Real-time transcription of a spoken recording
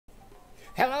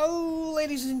Hello,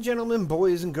 ladies and gentlemen,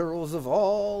 boys and girls of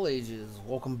all ages.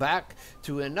 Welcome back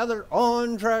to another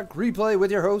on-track replay with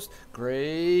your host,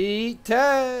 Great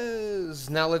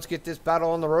Taz. Now let's get this battle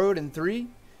on the road in 3,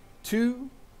 2,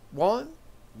 1,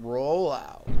 roll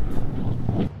out.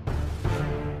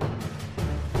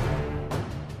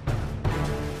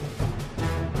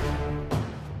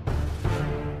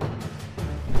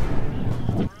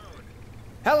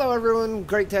 Hello everyone,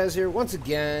 Great Taz here once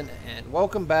again, and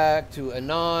welcome back to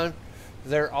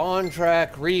their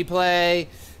on-track replay.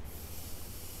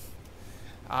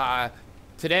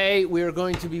 Today we are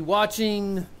going to be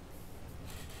watching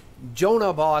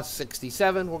Jonah Boss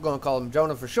 67, we're going to call him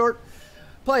Jonah for short,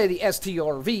 play the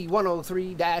STRV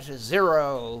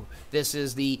 103-0. This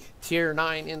is the tier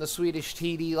 9 in the Swedish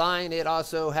TD line. It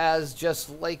also has, just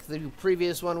like the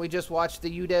previous one we just watched,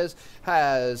 the UDES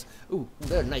has, ooh,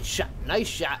 nice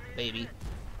shot, baby.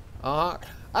 I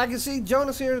can see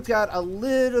Jonas here has got a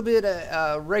little bit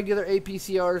of regular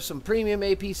APCR, some premium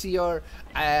APCR,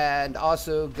 and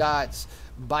also got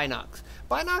Binox.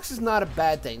 Binox is not a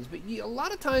bad thing, but a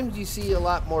lot of times you see a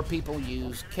lot more people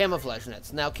use camouflage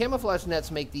nets. Now, camouflage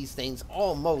nets make these things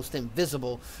almost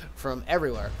invisible from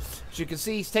everywhere. As you can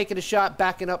see, he's taking a shot,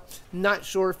 backing up, not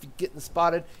sure if he's getting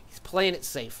spotted. He's playing it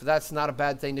safe. That's not a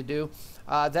bad thing to do.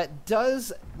 That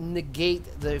does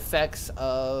negate the effects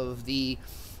of the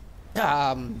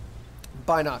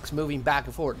Binox moving back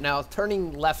and forth. Now,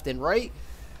 turning left and right,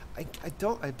 I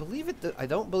don't believe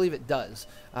it does.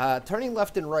 Turning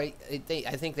left and right,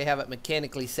 I think they have it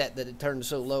mechanically set that it turns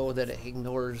so low that it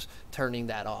ignores turning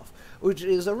that off, which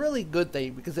is a really good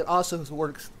thing because it also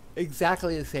works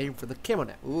exactly the same for the camo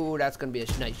net. Ooh, that's going to be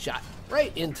a nice shot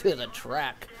right into the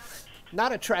track.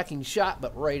 Not a tracking shot,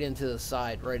 but right into the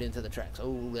side, right into the tracks.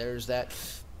 Oh, there's that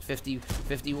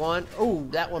 50-51. Oh,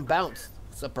 that one bounced.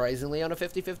 Surprisingly, on a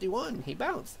 50-51, he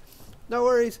bounced. No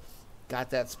worries. Got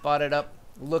that spotted up.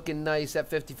 Looking nice at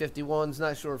 50-51's.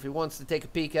 Not sure if he wants to take a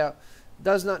peek out.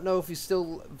 Does not know if he's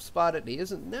still spotted. He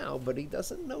isn't now, but he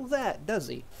doesn't know that, does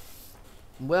he?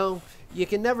 Well, you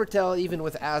can never tell, even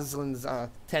with Aslan's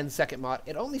 10-second mod.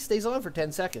 It only stays on for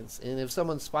 10 seconds. And if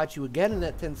someone spots you again in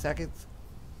that 10 seconds,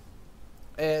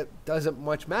 it doesn't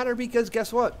much matter because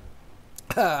guess what?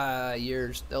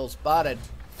 You're still spotted.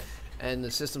 And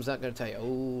the system's not going to tell you,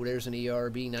 oh, there's an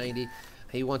ERB 90.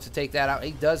 He wants to take that out.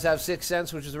 He does have 6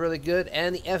 cents, which is really good.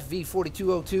 And the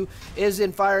FV4202 is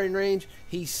in firing range.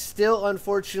 He's still,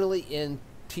 unfortunately, in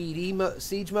TD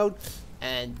siege mode.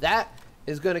 And that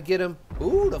is going to get him.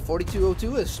 Ooh, the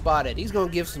 4202 is spotted. He's going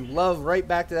to give some love right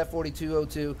back to that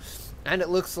 4202. And it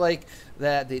looks like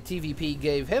that the TVP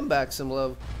gave him back some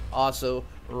love also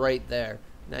right there.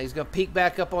 Now he's going to peek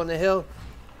back up on the hill.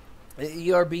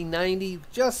 The ERB 90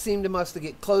 just seemed to must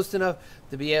get close enough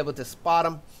to be able to spot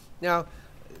him. Now,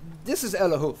 this is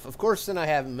Halluf, of course, and I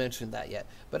haven't mentioned that yet.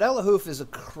 But Halluf is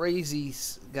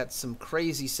got some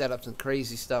crazy setups and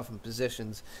crazy stuff and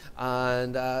positions.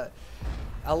 And a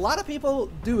lot of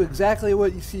people do exactly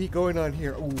what you see going on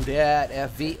here. Ooh, that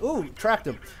FV. Ooh, tracked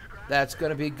him. That's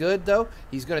going to be good, though.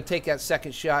 He's going to take that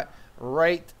second shot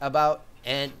right about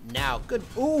and now. Good.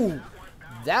 Ooh.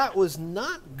 That was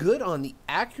not good on the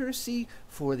accuracy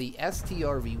for the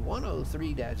STRV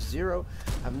 103-0.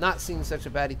 I've not seen such a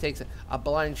bad. He takes a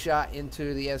blind shot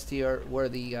into the STR where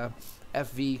the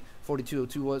FV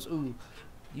 4202 was. Ooh,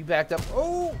 you backed up.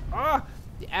 Oh,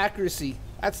 the accuracy.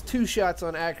 That's 2 shots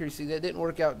on accuracy. That didn't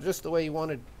work out just the way you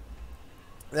wanted.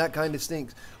 That kind of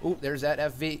stinks. Ooh, there's that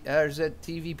FV. There's that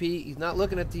TVP. He's not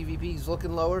looking at TVP. He's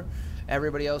looking lower.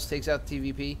 Everybody else takes out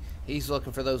TVP. He's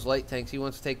looking for those light tanks. He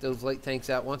wants to take those light tanks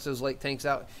out. Once those light tanks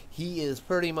out, he is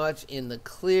pretty much in the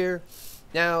clear.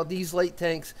 Now, these light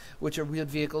tanks, which are wheeled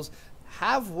vehicles,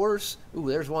 have worse. Ooh,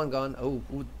 there's one gone. Oh,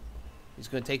 ooh. He's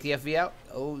going to take the FV out.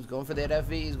 Oh, he's going for that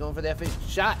FV. He's going for that FV.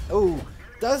 Shot. Oh,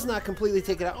 does not completely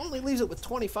take it out. Only leaves it with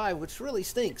 25, which really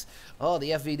stinks. Oh,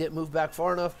 the FV didn't move back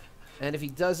far enough. And if he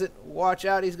doesn't, watch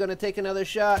out. He's going to take another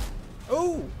shot.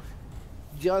 Oh,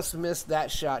 just missed that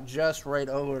shot just right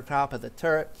over top of the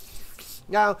turret.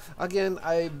 Now, again,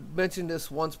 I mentioned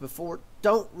this once before.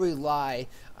 Don't rely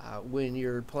when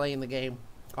you're playing the game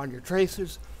on your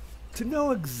tracers to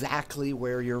know exactly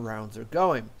where your rounds are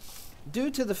going. Due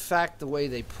to the fact the way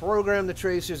they program the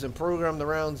tracers and program the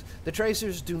rounds, the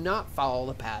tracers do not follow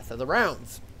the path of the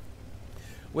rounds,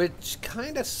 which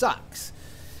kind of sucks.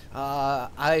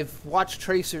 I've watched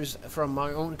tracers from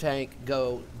my own tank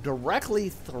go directly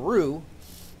through.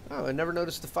 Oh, I never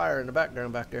noticed the fire in the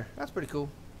background back there. That's pretty cool.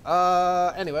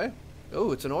 Anyway.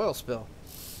 Oh, it's an oil spill.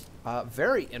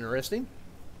 Very interesting.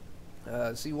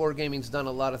 See, Wargaming's done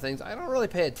a lot of things. I don't really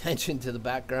pay attention to the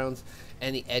backgrounds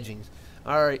and the edgings.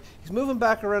 All right, he's moving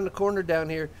back around the corner down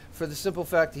here for the simple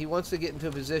fact that he wants to get into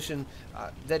a position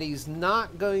that he's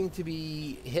not going to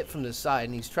be hit from the side,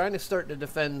 and he's trying to start to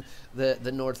defend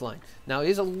the north line. Now,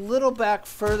 he's a little back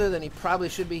further than he probably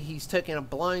should be. He's taking a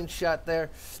blind shot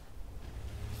there.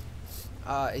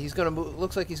 He's going to move,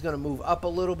 looks like he's going to move up a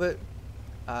little bit,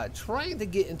 trying to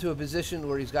get into a position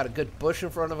where he's got a good bush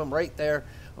in front of him right there.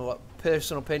 Well,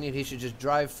 personal opinion, he should just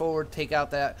drive forward, take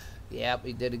out that. Yep,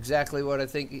 he did exactly what I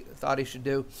thought he should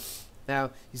do.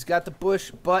 Now, he's got the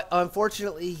bush, but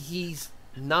unfortunately, he's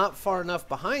not far enough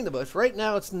behind the bush. Right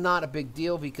now, it's not a big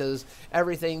deal because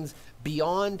everything's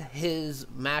beyond his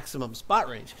maximum spot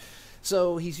range.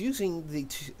 So he's using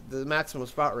the maximum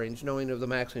spot range, knowing of the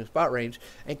maximum spot range,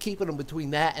 and keeping them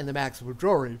between that and the maximum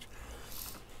draw range.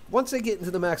 Once they get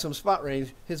into the maximum spot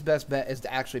range, his best bet is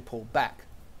to actually pull back.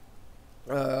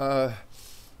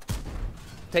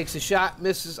 Takes a shot,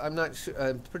 misses. I'm not sure.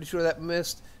 I'm pretty sure that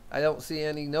missed. I don't see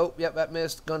any. Nope. Yep, that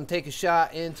missed. Gonna take a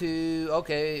shot into.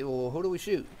 Okay. Well, who do we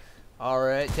shoot? All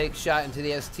right. Take a shot into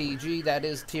the STG. That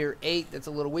is tier 8. That's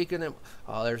a little weaker than.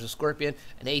 Oh, there's a Scorpion.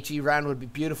 An HE round would be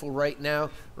beautiful right now.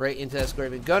 Right into that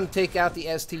Scorpion. Gonna take out the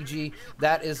STG.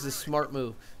 That is the smart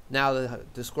move. Now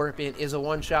the Scorpion is a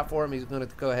one-shot for him. He's gonna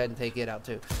go ahead and take it out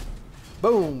too.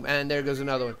 Boom, and there goes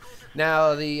another one.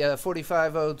 Now the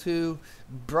 4502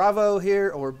 Bravo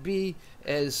here, or B,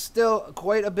 is still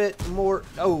quite a bit more.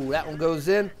 Oh, that one goes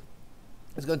in.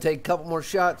 He's going to take a couple more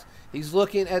shots. He's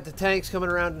looking at the tanks coming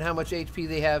around and how much HP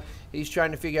they have. He's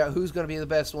trying to figure out who's going to be the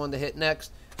best one to hit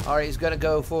next. All right, he's going to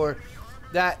go for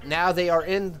that. Now they are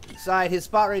inside his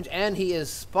spot range, and he is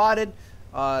spotted.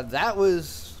 That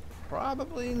was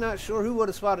probably not sure who would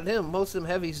have spotted him. Most of them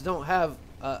heavies don't have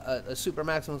a super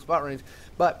maximum spot range,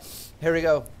 but here we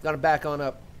go. Got to back on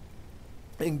up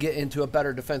and get into a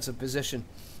better defensive position.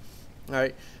 All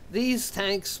right, these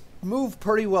tanks move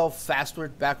pretty well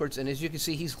backwards, and as you can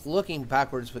see, he's looking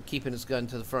backwards but keeping his gun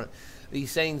to the front.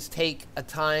 These things take a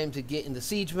time to get into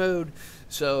siege mode,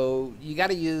 so you got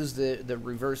to use the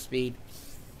reverse speed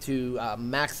to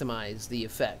maximize the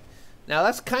effect. Now,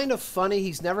 that's kind of funny.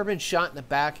 He's never been shot in the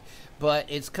back, but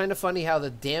it's kind of funny how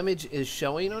the damage is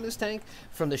showing on his tank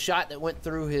from the shot that went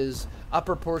through his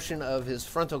upper portion of his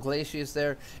frontal glacis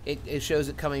there. It shows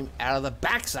it coming out of the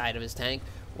backside of his tank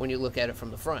when you look at it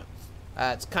from the front.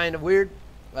 It's kind of weird,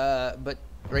 but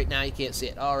right now you can't see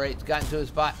it. All right, it's gotten to his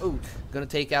spot. Ooh, going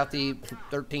to take out the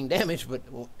 13 damage, but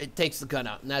it takes the gun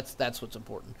out, and that's what's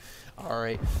important. All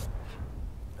right.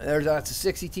 That's a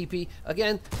 60 TP.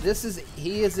 Again,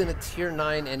 he is in a tier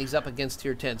 9 and he's up against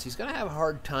tier 10s. He's going to have a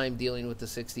hard time dealing with the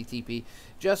 60 TP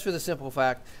just for the simple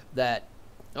fact that,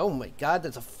 oh my god,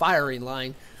 that's a firing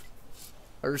line.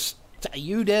 There's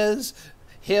Udez,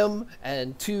 him,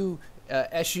 and 2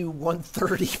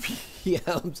 SU-130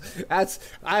 PMs.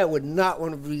 I would not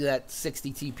want to be that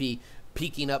 60 TP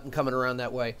peeking up and coming around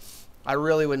that way. I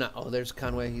really would not. Oh, there's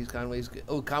Conway. Conway's good.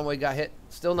 Oh, Conway got hit.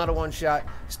 Still not a one shot.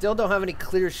 Still don't have any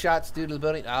clear shots due to the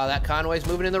building. Oh, that Conway's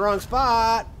moving in the wrong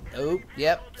spot. Oh,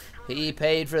 yep. He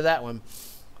paid for that one.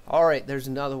 All right, there's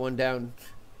another one down.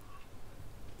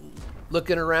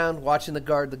 Looking around, watching the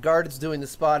guard. The guard is doing the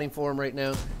spotting for him right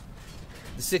now.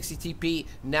 The 60 TP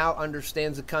now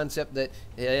understands the concept that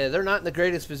they're not in the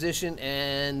greatest position,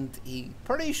 and he's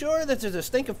pretty sure that there's a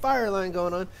stinking fire line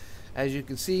going on. As you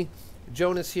can see,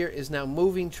 Jonas here is now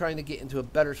moving, trying to get into a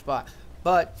better spot.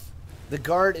 But the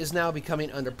guard is now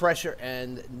becoming under pressure,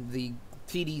 and the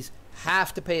TDs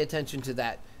have to pay attention to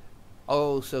that.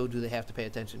 Oh, so do they have to pay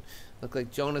attention. Look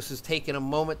like Jonas is taking a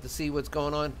moment to see what's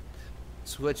going on.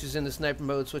 Switches into sniper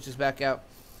mode, switches back out.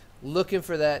 Looking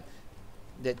for that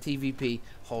TVP.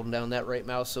 Holding down that right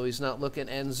mouse so he's not looking,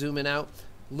 and zooming out.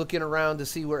 Looking around to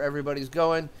see where everybody's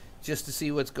going, just to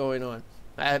see what's going on.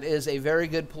 That is a very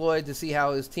good ploy to see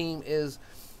how his team is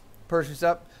purchased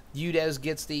up. Udez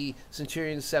gets the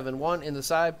Centurion 7-1 in the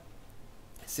side.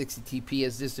 60 TP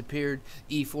has disappeared.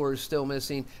 E4 is still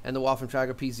missing, and the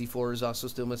Waffentrager PZ4 is also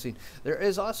still missing. There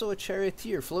is also a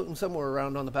Charioteer floating somewhere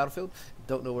around on the battlefield.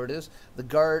 Don't know where it is. The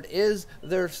guard is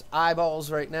their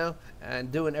eyeballs right now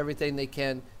and doing everything they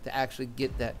can to actually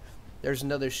get that. There's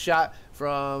another shot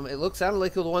from, it sounded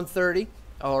like the 130.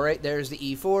 All right, there's the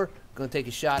E4. Going to take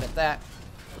a shot at that.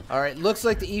 All right, looks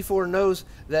like the E4 knows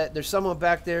that there's someone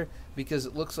back there because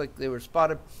it looks like they were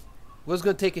spotted. Was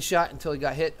going to take a shot until he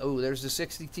got hit. Oh, there's the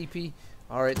 60 TP.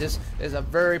 All right, this is a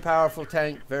very powerful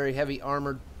tank, very heavy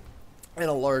armored, and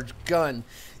a large gun.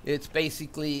 It's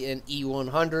basically an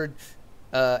E100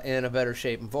 in a better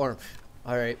shape and form.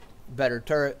 All right, better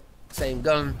turret, same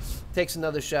gun. Takes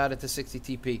another shot at the 60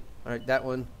 TP. All right, that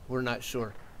one, we're not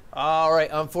sure. All right,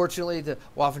 unfortunately, the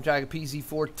Waffentrager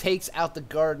PZ4 takes out the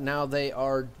guard. Now they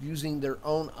are using their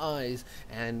own eyes.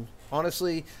 And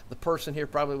honestly, the person here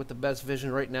probably with the best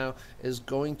vision right now is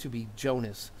going to be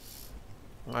Jonas.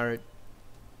 All right,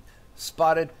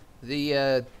 spotted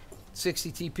the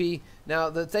 60 TP. Now,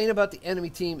 the thing about the enemy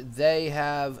team, they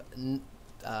have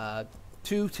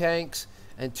 2 tanks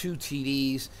and 2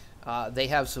 TDs. They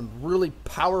have some really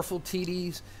powerful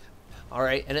TDs. All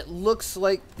right, and it looks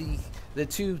like the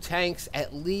 2 tanks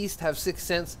at least have 6th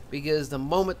sense, because the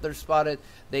moment they're spotted,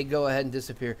 they go ahead and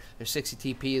disappear. Their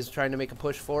 60 TP is trying to make a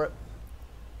push for it.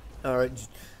 All right,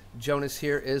 Jonas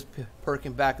here is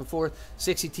perking back and forth.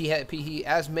 60 TP, he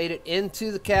has made it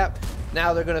into the cap.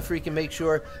 Now they're going to freaking make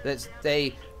sure that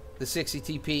the 60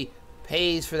 TP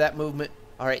pays for that movement.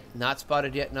 All right, not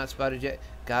spotted yet, not spotted yet.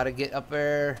 Got to get up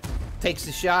there. Takes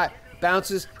the shot,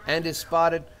 bounces, and is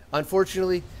spotted.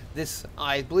 Unfortunately, this,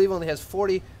 I believe, only has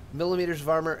 40 millimeters of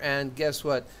armor, and guess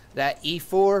what? That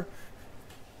E4,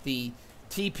 the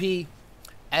TP,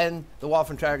 and the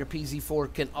Waffentrager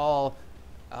PZ4 can all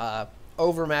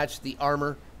overmatch the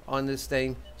armor on this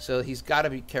thing, so he's got to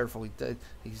be careful.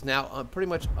 He's now pretty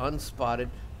much unspotted,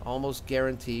 almost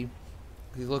guaranteed.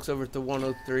 He looks over at the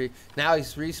 103. Now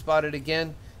he's respotted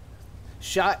again.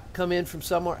 Shot come in from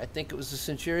somewhere. I think it was the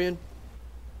Centurion.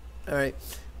 All right,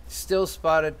 still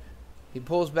spotted. He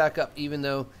pulls back up, even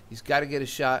though he's got to get a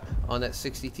shot on that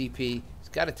 60 TP. He's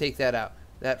got to take that out.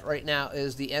 That right now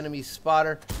is the enemy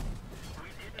spotter.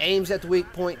 Aims at the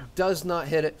weak point, does not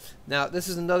hit it. Now, this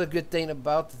is another good thing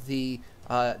about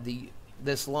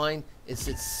this line. Is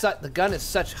the gun is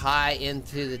such high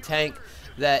into the tank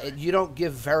that you don't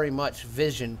give very much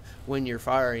vision when you're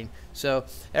firing. So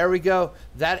there we go.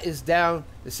 That is down.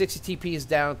 The 60 TP is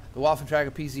down. The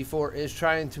Waffentrager PZ4 is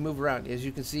trying to move around. As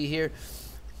you can see here,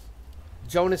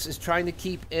 Jonas is trying to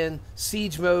keep in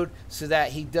siege mode so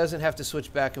that he doesn't have to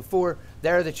switch back and forth.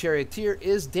 There, the Charioteer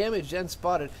is damaged and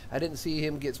spotted. I didn't see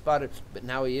him get spotted, but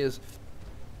now he is,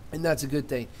 and that's a good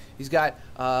thing. He's got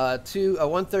a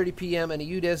 130 PM and a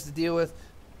UDES to deal with.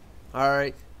 All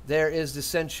right, there is the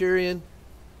Centurion.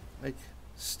 Right.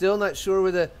 Still not sure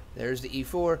where there's the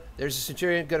E4. There's the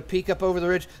Centurion. Got to peek up over the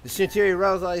ridge. The Centurion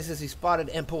realizes he's spotted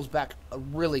and pulls back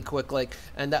really quick,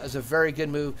 and that was a very good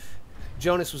move.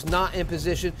 Jonas was not in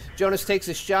position. Jonas takes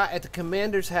a shot at the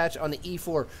commander's hatch on the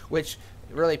E4, which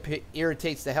really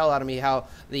irritates the hell out of me, how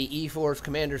the E4's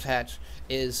commander's hatch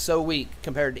is so weak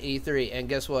compared to E3. And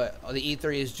guess what? The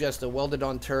E3 is just a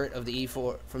welded-on turret of the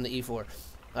E4 from the E4.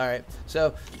 All right,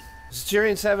 so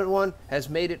Centurion 7-1 has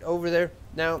made it over there.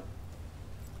 Now,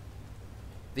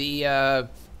 the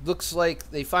looks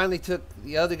like they finally took,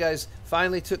 the other guys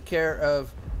finally took care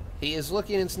of. He is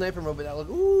looking in sniper mode, but now look,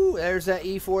 ooh, there's that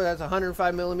E4. That's a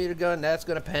 105 millimeter gun. That's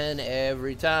going to pen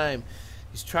every time.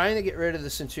 He's trying to get rid of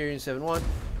the Centurion 7-1. All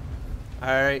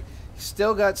right. He's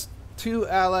still got 2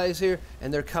 allies here,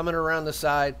 and they're coming around the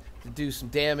side to do some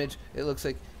damage. It looks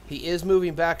like he is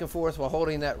moving back and forth while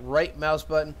holding that right mouse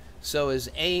button, so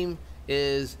his aim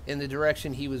is in the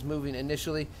direction he was moving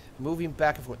initially, moving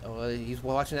back and forth. Oh, he's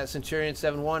watching that Centurion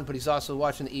 7-1, but he's also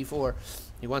watching the E4.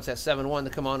 He wants that 7-1 to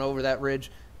come on over that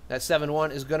ridge. That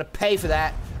 7-1 is going to pay for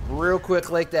that real quick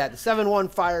like that. The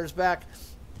 7-1 fires back,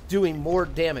 doing more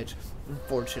damage,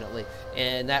 unfortunately.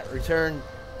 And that return,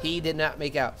 he did not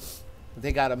make out.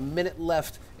 They got a minute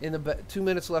left in the 2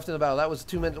 minutes left in the battle. That was a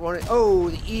 2-minute warning. Oh,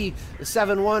 the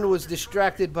 7-1 was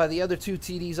distracted by the other 2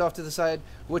 TDs off to the side,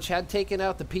 which had taken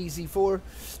out the PZ4.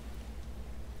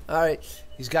 All right,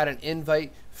 he's got an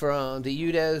invite from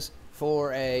the UDES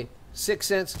for a 6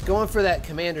 cents, going for that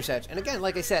commander's hatch. And again,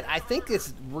 like I said, I think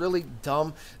it's really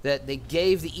dumb that they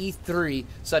gave the E3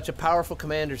 such a powerful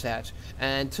commander's hatch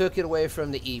and took it away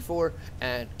from the E4.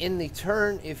 And in the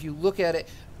turn, if you look at it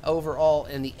overall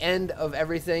in the end of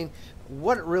everything,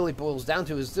 what it really boils down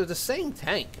to is they're the same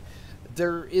tank.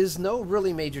 There is no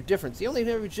really major difference. The only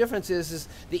major difference is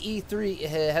the E3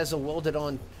 has a welded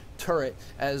on turret,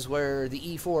 as where the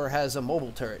E4 has a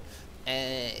mobile turret.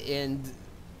 And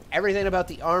everything about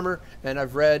the armor, and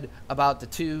I've read about the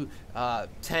 2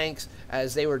 tanks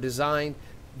as they were designed,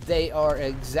 they are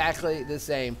exactly the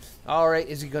same. All right,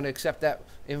 is he going to accept that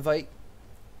invite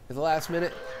at the last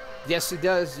minute? Yes, he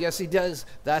does. Yes, he does.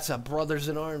 That's a brothers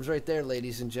in arms right there,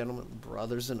 ladies and gentlemen.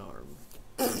 Brothers in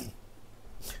arms.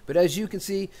 But as you can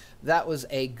see, that was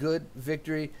a good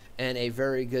victory and a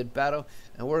very good battle.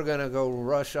 And we're going to go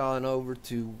rush on over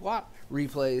to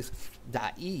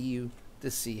replays.eu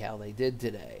to see how they did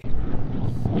today.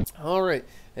 All right,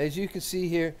 as you can see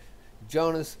here,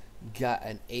 Jonas got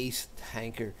an ace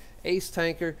tanker. Ace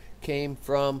tanker came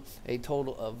from a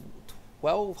total of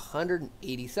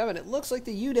 1,287. It looks like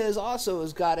the UDES also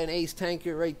has got an ace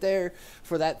tanker right there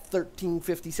for that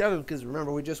 1,357, because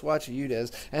remember, we just watched a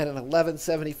UDES, and an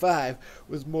 1175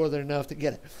 was more than enough to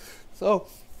get it. So,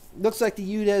 looks like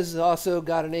the UDES has also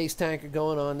got an ace tanker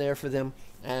going on there for them,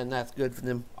 and that's good for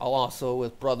them. Also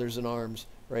with Brothers in Arms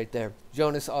right there.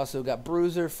 Jonas also got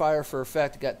Bruiser, Fire for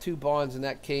Effect, got 2 bonds, and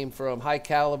that came from High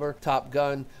Caliber, Top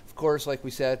Gun. Of course, like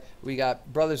we said, we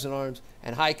got Brothers in Arms,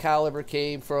 and High Caliber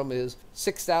came from his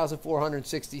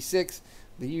 6,466.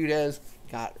 The UDES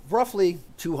got roughly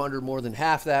 200, more than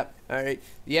half that. All right,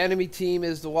 the enemy team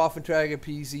is the Waffentrager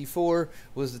PZ4,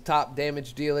 was the top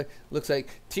damage dealer. Looks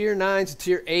like tier 9s,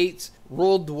 tier 8s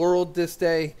ruled the world this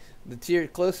day. The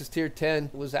closest tier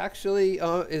 10 was actually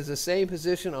is the same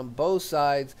position on both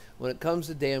sides when it comes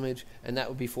to damage, and that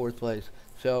would be 4th place.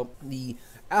 So the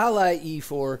Ally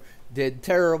E4 did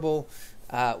terrible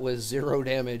with 0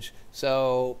 damage.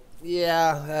 So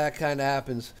yeah, that kind of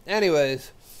happens.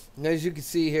 Anyways, as you can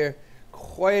see here,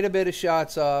 quite a bit of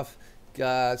shots off.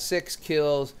 Got 6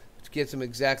 kills, which gets him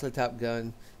exactly Top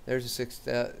Gun. There's a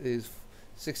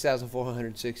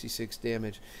 6,466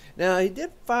 damage. Now he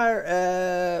did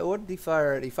fire. What did he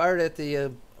fire at? He fired at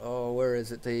the. Oh, where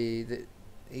is it?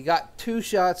 He got 2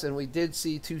 shots, and we did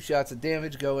see 2 shots of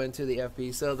damage go into the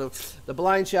FV. So the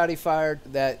blind shot he fired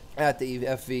that at the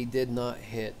FV did not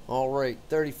hit. All right,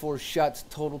 34 shots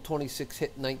total, 26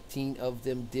 hit, 19 of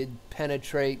them did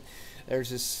penetrate.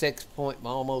 There's a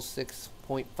almost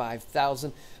 6.5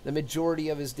 thousand. The majority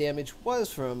of his damage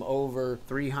was from over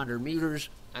 300 meters.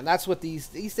 And that's what these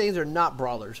things are not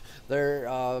brawlers.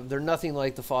 They're nothing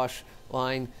like the Foch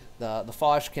line. The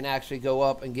Foch can actually go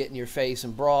up and get in your face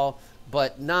and brawl,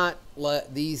 but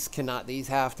these cannot. These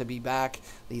have to be back.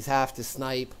 These have to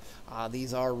snipe.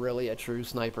 These are really a true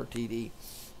sniper TD.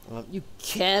 You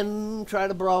can try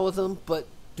to brawl with them, but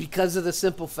because of the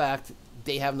simple fact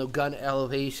they have no gun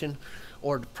elevation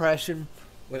or depression,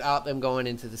 without them going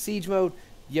into the siege mode,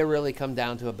 you really come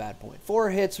down to a bad point.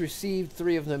 4 hits received,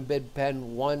 3 of them did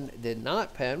pen, 1 did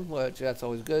not pen, which that's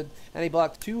always good. And he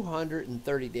blocked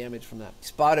 230 damage from that. He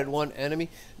spotted 1 enemy.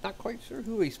 Not quite sure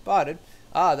who he spotted.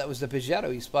 That was the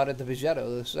Peugeot. He spotted the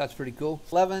Peugeot. So that's pretty cool.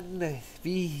 11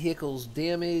 vehicles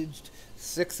damaged.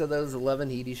 6 of those 11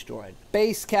 he destroyed.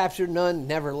 Base captured none.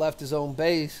 Never left his own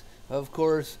base, of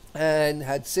course. And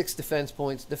had 6 defense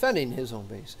points defending his own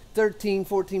base.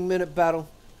 14 minute battle.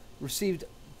 Received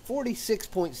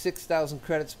 46.6 thousand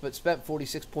credits, but spent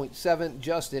 46.7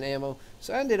 just in ammo,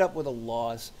 so ended up with a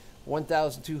loss.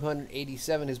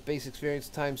 1,287 his base experience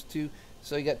times 2,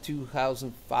 so he got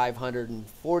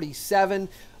 2,547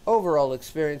 overall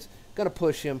experience. Gonna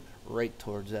push him right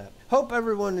towards that. Hope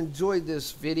everyone enjoyed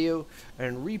this video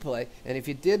and replay, and if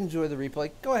you did enjoy the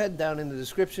replay, go ahead down in the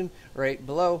description right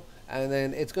below, and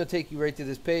then it's going to take you right to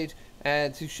this page.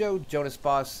 And to show Jonas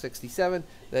Boss 67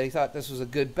 that he thought this was a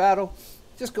good battle,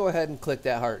 just go ahead and click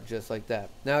that heart just like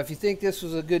that. Now if you think this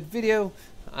was a good video,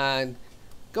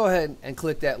 go ahead and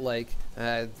click that like,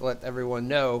 let everyone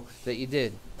know that you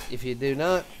did. If you do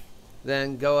not,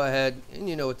 then go ahead and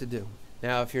you know what to do.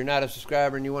 Now if you're not a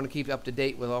subscriber and you want to keep up to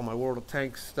date with all my World of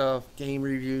Tanks stuff, game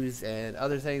reviews, and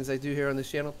other things I do here on this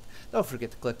channel, don't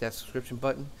forget to click that subscription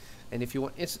button. And if you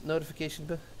want instant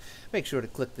notification, make sure to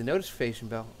click the notification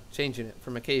bell, changing it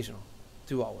from occasional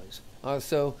to always.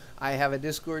 Also, I have a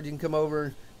Discord. You can come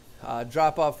over,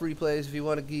 drop off replays if you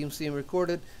want to see them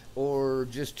recorded, or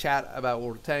just chat about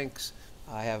World of Tanks.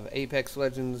 I have Apex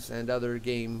Legends and other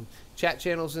game chat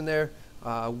channels in there.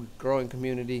 Growing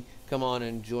community. Come on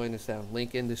and join us down.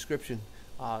 Link in description.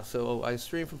 So I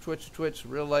stream from Twitch to Twitch.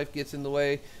 Real life gets in the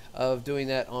way of doing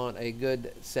that on a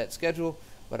good set schedule,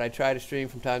 but I try to stream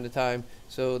from time to time,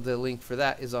 so the link for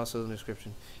that is also in the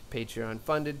description. Patreon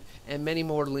funded, and many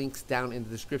more links down in the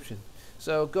description.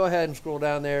 So go ahead and scroll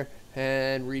down there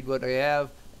and read what I have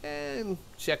and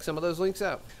check some of those links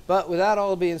out. But with that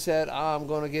all being said, I'm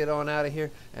going to get on out of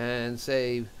here and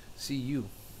say see you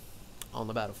on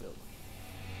the battlefield.